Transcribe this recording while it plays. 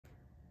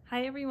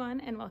Hi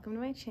everyone, and welcome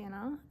to my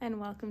channel, and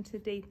welcome to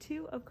day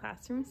 2 of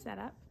classroom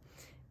setup.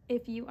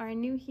 If you are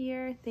new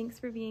here, thanks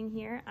for being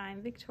here.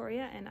 I'm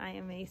Victoria and I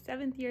am a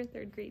 7th year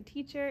 3rd grade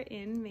teacher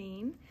in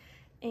Maine,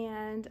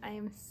 and I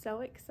am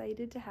so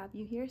excited to have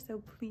you here.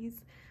 So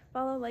please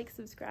follow, like,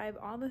 subscribe,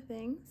 all the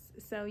things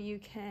so you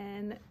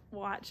can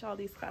watch all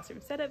these classroom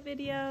setup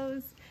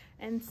videos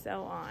and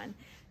so on.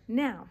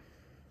 Now,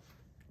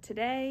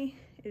 today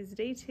is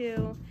day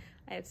 2.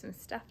 I have some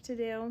stuff to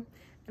do.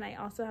 And I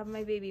also have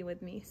my baby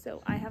with me,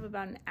 so I have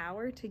about an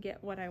hour to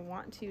get what I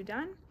want to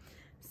done.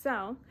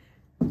 So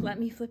let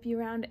me flip you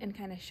around and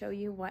kind of show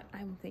you what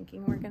I'm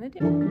thinking we're gonna do.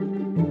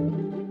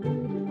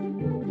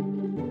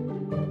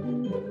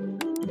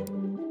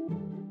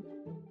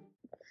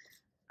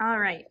 All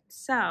right,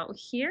 so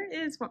here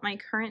is what my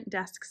current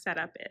desk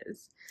setup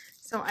is.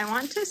 So I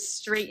want to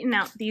straighten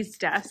out these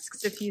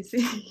desks. If you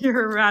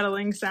hear a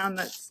rattling sound,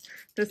 that's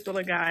this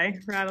little guy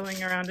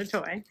rattling around a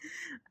toy.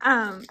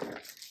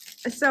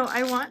 So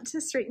I want to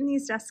straighten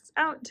these desks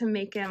out to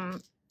make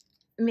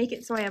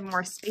it so I have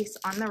more space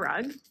on the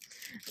rug.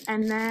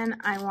 And then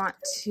I want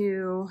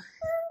to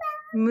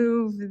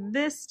move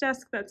this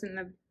desk that's in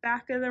the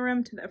back of the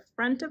room to the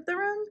front of the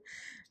room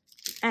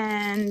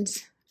and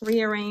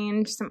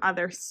rearrange some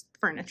other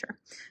furniture.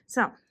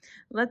 So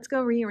let's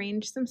go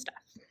rearrange some stuff.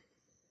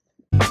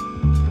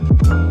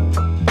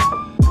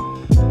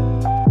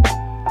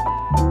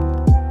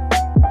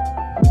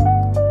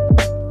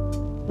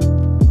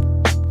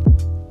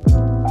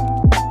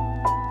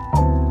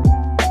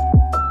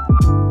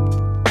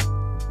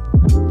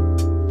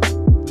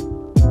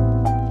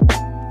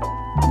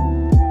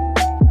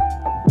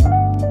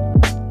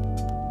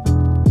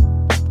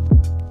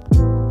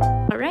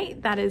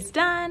 That is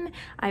done.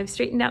 I've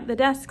straightened out the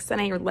desks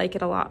and I like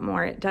it a lot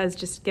more. It does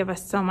just give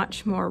us so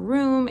much more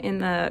room in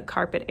the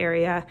carpet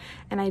area,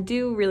 and I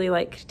do really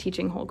like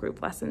teaching whole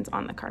group lessons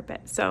on the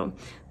carpet, so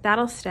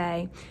that'll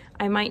stay.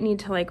 I might need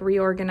to like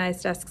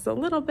reorganize desks a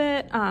little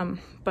bit,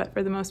 but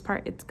for the most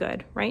part it's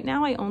good. Right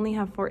now I only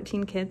have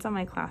 14 kids on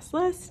my class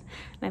list,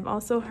 and I've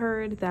also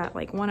heard that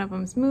like one of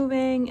them's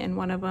moving and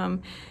one of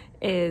them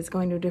is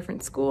going to a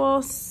different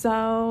school,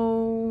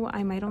 so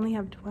I might only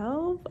have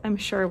 12. I'm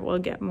sure we'll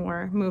get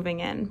more moving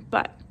in,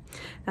 but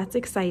that's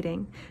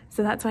exciting.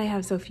 So that's why I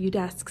have so few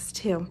desks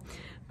too.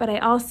 But I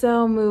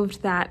also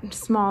moved that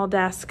small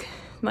desk,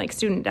 like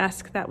student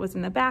desk that was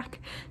in the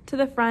back, to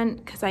the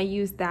front because I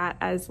used that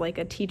as like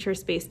a teacher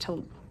space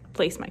to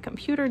place my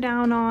computer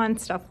down on,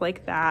 stuff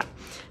like that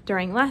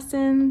during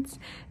lessons.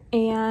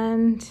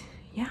 And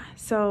yeah,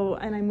 so,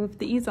 and I moved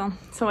the easel,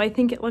 so I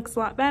think it looks a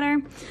lot better.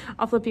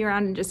 I'll flip you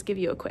around and just give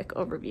you a quick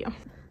overview.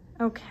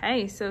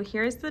 Okay, so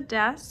here's the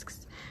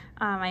desks.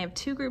 I have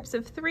 2 groups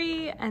of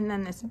 3, and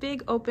then this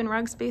big open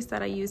rug space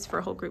that I use for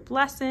whole group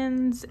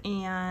lessons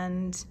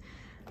and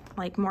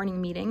like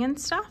morning meeting and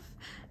stuff.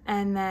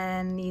 And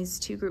then these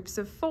 2 groups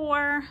of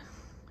 4.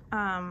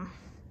 I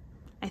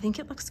think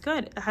it looks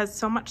good. It has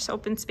so much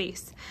open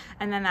space.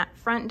 And then that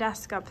front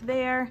desk up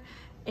there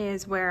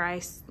is where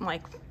I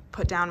like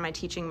put down my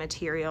teaching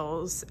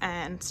materials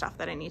and stuff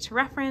that I need to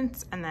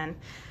reference. And then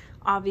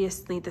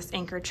obviously this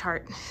anchor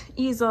chart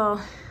easel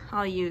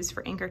I'll use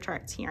for anchor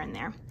charts here and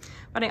there.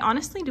 But I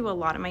honestly do a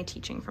lot of my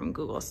teaching from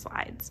Google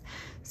Slides.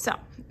 So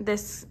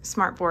this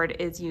smartboard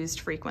is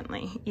used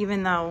frequently,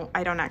 even though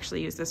I don't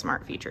actually use the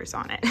smart features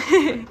on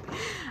it.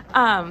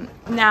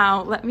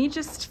 Now let me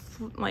just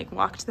like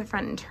walk to the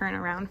front and turn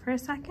around for a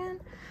second.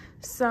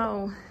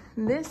 So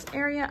this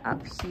area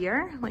up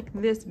here, like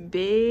this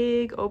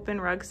big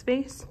open rug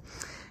space,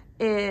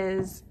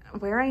 is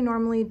where I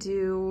normally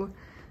do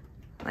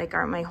like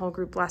my whole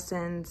group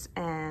lessons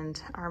and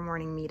our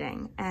morning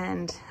meeting.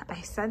 And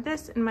I said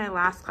this in my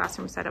last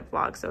classroom setup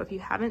vlog, so if you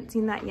haven't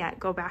seen that yet,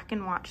 go back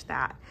and watch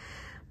that.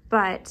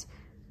 But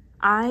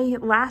I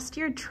last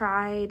year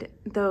tried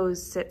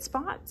those sit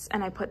spots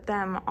and I put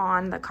them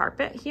on the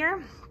carpet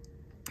here,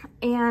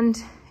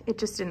 and it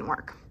just didn't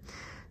work.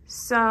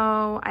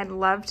 So I'd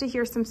love to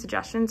hear some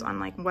suggestions on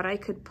like what I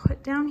could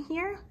put down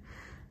here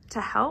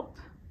to help.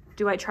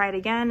 Do I try it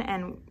again?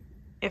 And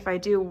if I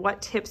do,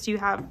 what tips do you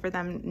have for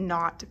them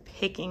not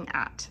picking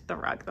at the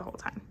rug the whole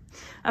time?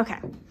 Okay,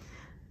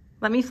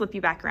 let me flip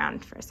you back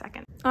around for a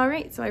second. All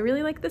right, so I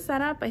really like the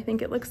setup. I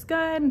think it looks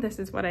good. This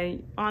is what I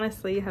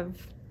honestly have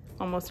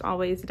almost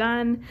always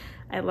done.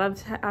 I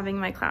loved having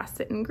my class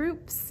sit in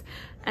groups,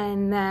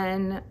 and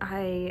then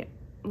I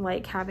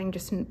like having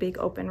just a big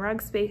open rug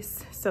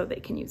space so they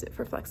can use it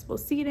for flexible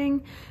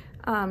seating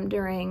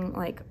during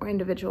like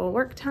individual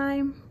work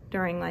time,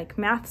 during like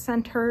math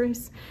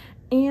centers,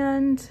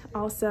 and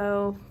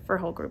also for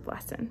whole group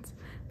lessons.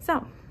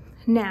 So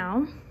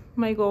now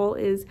my goal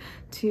is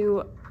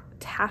to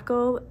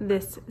tackle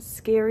this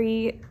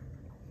scary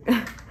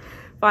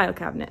file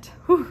cabinet.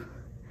 Whew.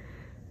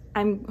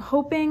 I'm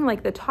hoping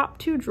like the top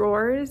 2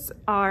 drawers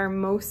are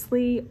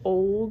mostly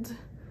old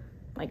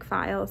like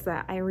files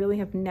that I really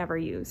have never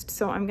used.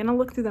 So I'm gonna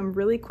look through them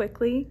really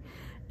quickly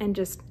and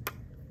just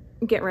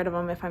get rid of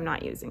them if I'm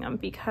not using them,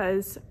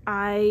 because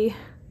I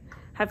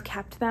have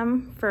kept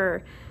them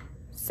for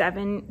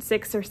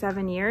 6 or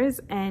 7 years,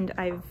 and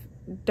I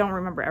don't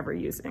remember ever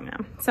using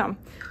them. So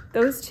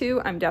those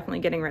two I'm definitely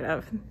getting rid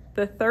of.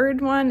 The third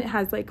one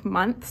has like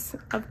months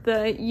of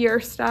the year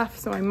stuff,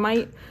 so I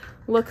might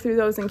look through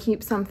those and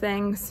keep some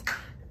things.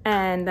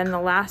 And then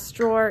the last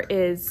drawer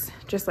is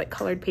just like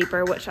colored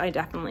paper, which I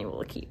definitely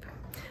will keep.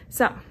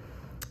 So I'm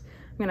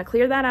gonna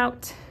clear that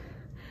out.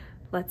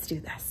 Let's do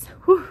this.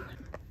 Whew.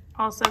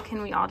 Also,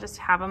 can we all just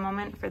have a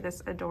moment for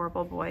this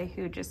adorable boy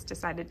who just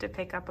decided to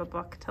pick up a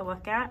book to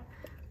look at?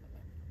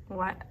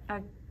 What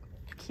a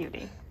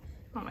cutie.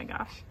 Oh my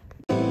gosh.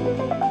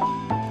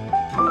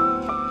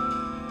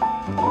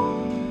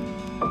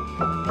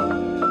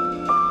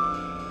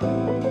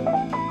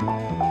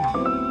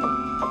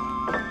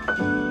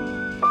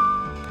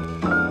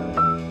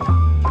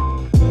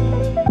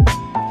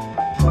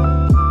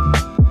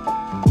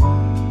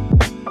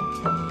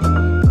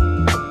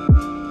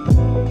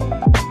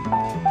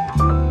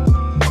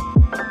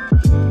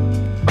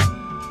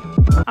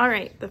 All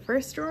right, the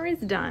first drawer is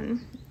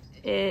done.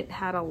 It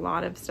had a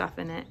lot of stuff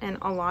in it, and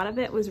a lot of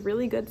it was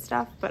really good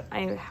stuff, but I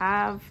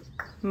have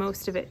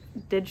most of it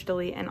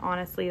digitally, and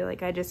honestly,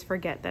 like, I just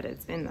forget that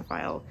it's in the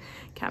file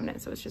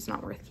cabinet, so it's just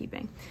not worth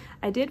keeping.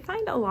 I did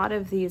find a lot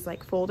of these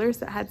like folders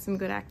that had some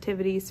good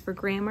activities for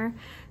grammar,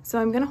 so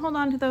I'm gonna hold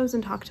on to those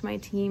and talk to my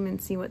team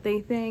and see what they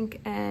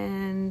think,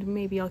 and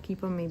maybe I'll keep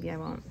them, maybe I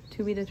won't,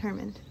 to be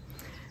determined.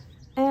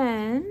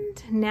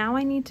 And now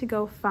I need to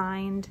go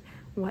find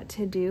what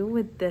to do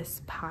with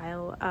this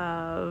pile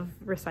of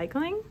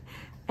recycling.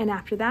 And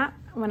after that,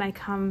 when I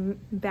come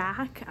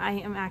back, I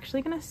am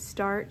actually gonna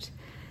start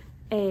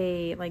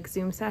a like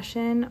Zoom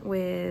session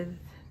with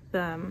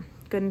the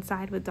Good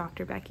Inside with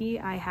Dr.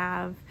 Becky. I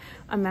have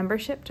a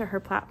membership to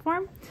her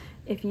platform.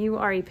 If you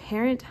are a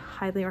parent,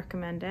 highly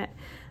recommend it.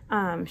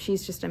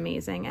 She's just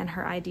amazing, and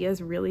her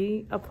ideas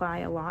really apply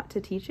a lot to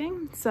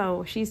teaching.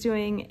 So she's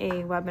doing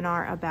a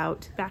webinar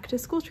about back to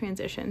school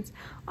transitions.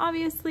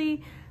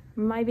 Obviously,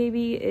 my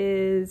baby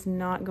is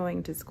not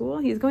going to school.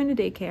 He's going to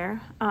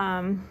daycare,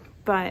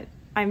 but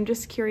I'm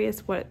just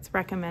curious what's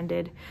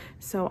recommended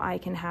so I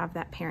can have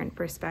that parent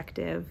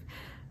perspective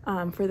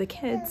for the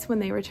kids when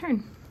they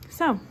return.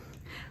 So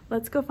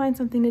let's go find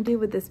something to do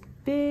with this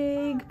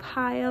big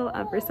pile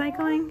of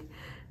recycling,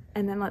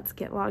 and then let's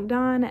get logged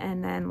on,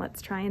 and then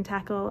let's try and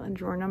tackle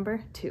drawer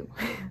number 2.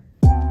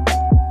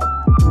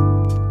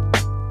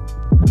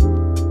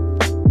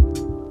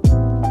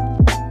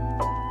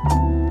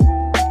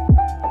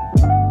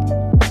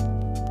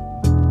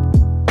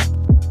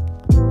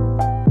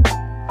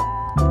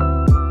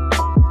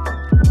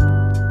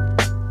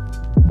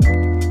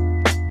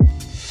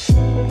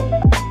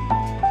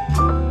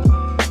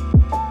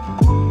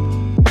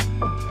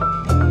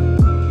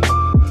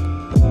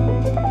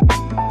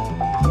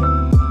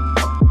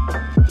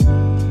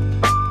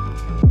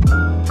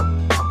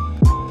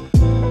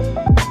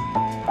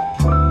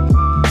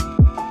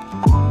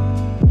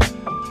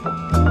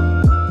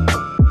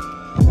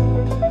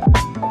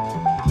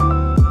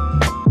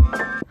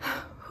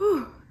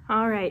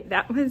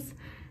 That was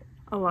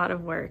a lot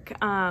of work.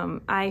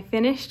 I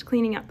finished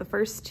cleaning up the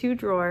first 2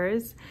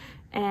 drawers,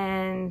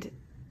 and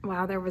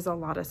wow, there was a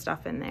lot of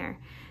stuff in there.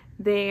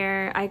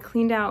 I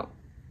cleaned out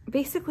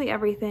basically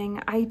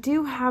everything. I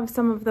do have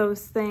some of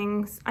those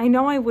things. I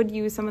know I would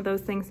use some of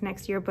those things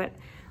next year, but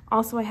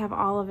also I have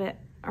all of it,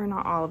 or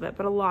not all of it,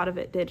 but a lot of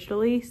it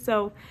digitally.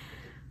 So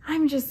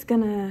I'm just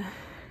gonna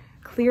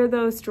clear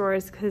those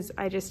drawers because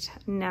I just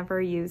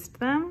never used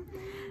them,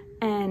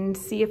 and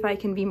see if I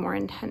can be more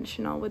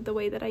intentional with the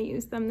way that I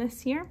use them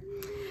this year.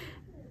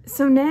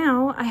 So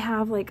now I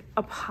have like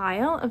a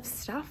pile of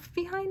stuff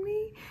behind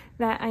me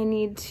that I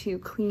need to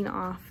clean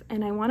off,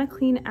 and I want to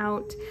clean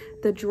out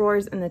the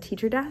drawers in the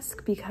teacher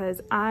desk because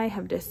I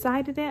have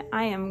decided it.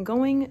 I am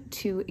going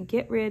to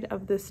get rid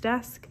of this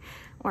desk,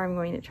 or I'm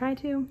going to try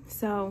to.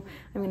 So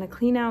I'm going to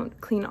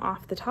clean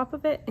off the top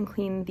of it and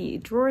clean the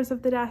drawers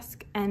of the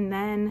desk, and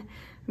then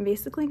I'm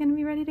basically going to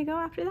be ready to go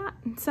after that.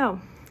 So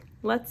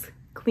let's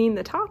clean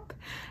the top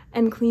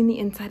and clean the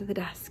inside of the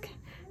desk.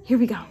 Here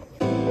we go.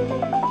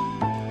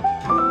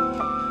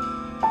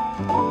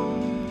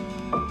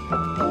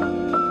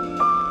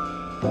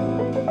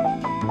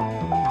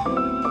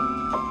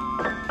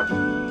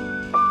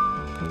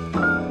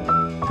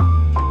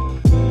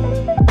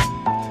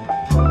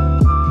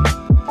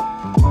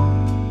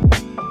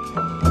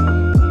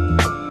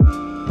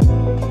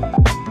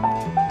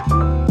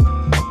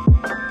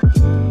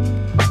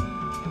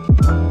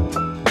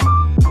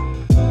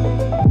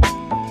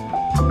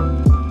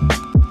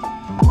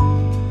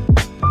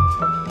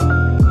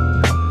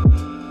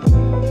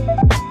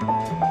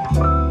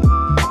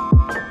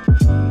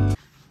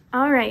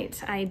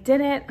 I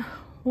did it.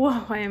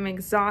 Whoa, I am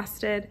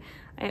exhausted.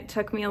 It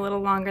took me a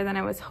little longer than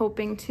I was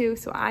hoping to,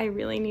 so I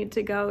really need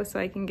to go so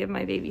I can give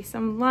my baby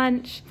some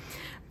lunch.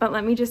 But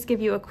let me just give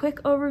you a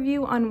quick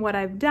overview on what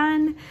I've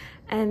done,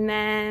 and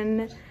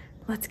then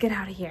let's get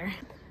out of here.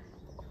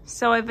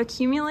 So I've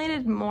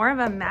accumulated more of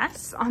a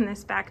mess on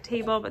this back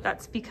table, but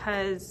that's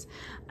because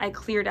I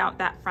cleared out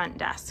that front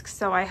desk.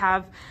 So I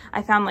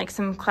found like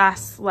some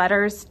class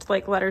letters,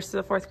 like letters to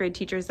the 4th grade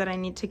teachers that I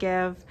need to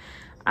give,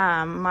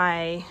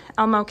 my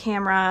Elmo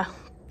camera,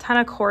 ton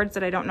of cords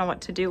that I don't know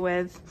what to do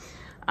with,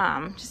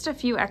 just a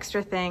few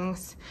extra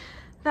things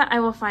that I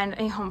will find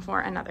a home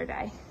for another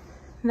day.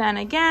 Then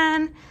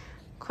again,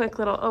 quick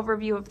little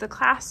overview of the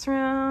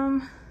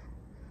classroom.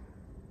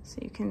 So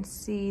you can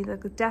see the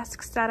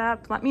desk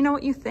setup. Let me know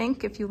what you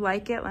think. If you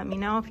like it, let me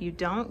know. If you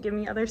don't, give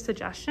me other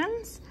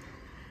suggestions.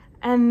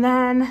 And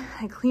then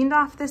I cleaned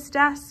off this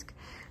desk.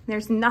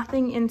 There's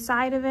nothing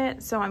inside of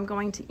it, so I'm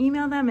going to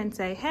email them and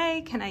say,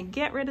 hey, can I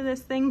get rid of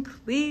this thing,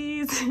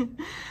 please?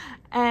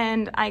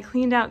 And I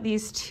cleaned out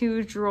these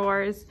 2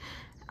 drawers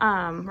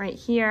right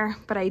here,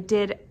 but I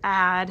did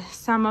add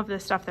some of the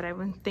stuff that I've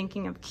been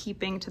thinking of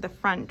keeping to the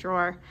front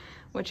drawer,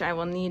 which I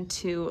will need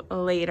to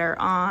later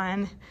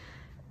on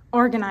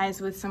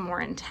organize with some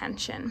more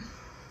intention.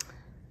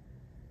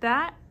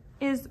 That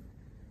is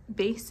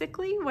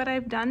basically what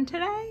I've done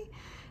today.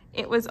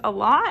 It was a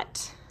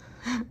lot.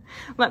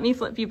 Let me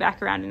flip you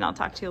back around and I'll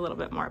talk to you a little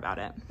bit more about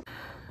it.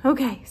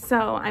 Okay,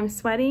 so I'm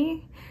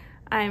sweaty,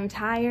 I'm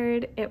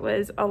tired. It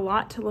was a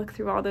lot to look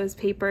through all those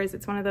papers.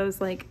 It's one of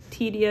those like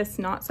tedious,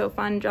 not so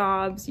fun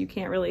jobs. You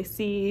can't really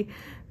see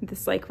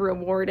this like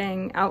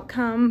rewarding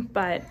outcome,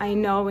 but I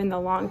know in the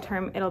long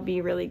term it'll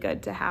be really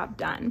good to have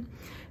done.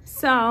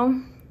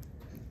 So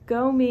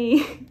go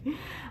me.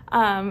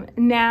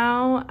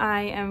 Now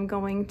I am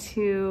going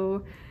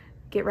to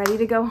get ready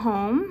to go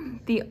home.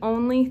 The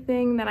only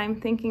thing that I'm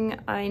thinking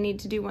I need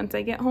to do once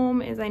I get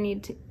home is I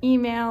need to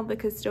email the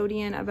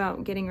custodian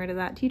about getting rid of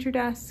that teacher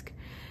desk.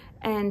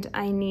 And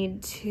I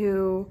need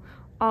to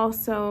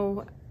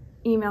also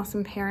email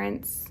some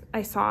parents.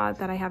 I saw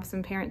that I have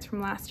some parents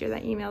from last year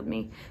that emailed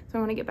me, so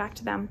I want to get back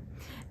to them.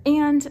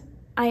 And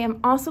I am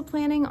also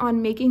planning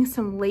on making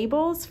some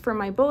labels for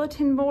my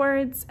bulletin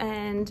boards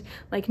and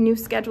like new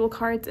schedule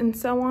cards and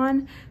so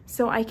on,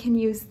 so I can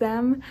use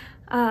them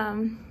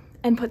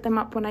and put them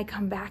up when I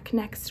come back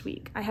next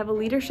week. I have a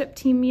leadership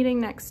team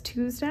meeting next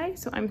Tuesday,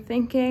 so I'm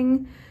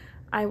thinking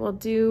I will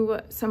do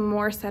some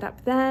more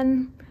setup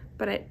then,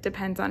 but it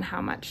depends on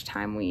how much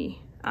time we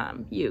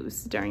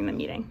use during the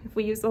meeting. If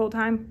we use the whole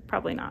time,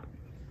 probably not.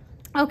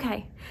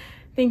 Okay,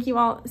 thank you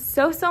all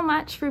so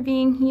much for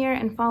being here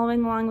and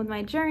following along with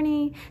my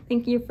journey.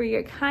 Thank you for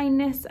your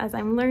kindness as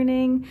I'm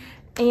learning,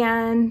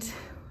 and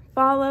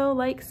follow,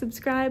 like,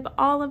 subscribe,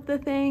 all of the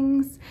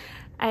things.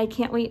 I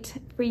can't wait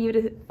for you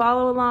to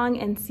follow along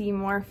and see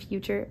more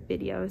future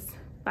videos.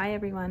 Bye,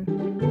 everyone.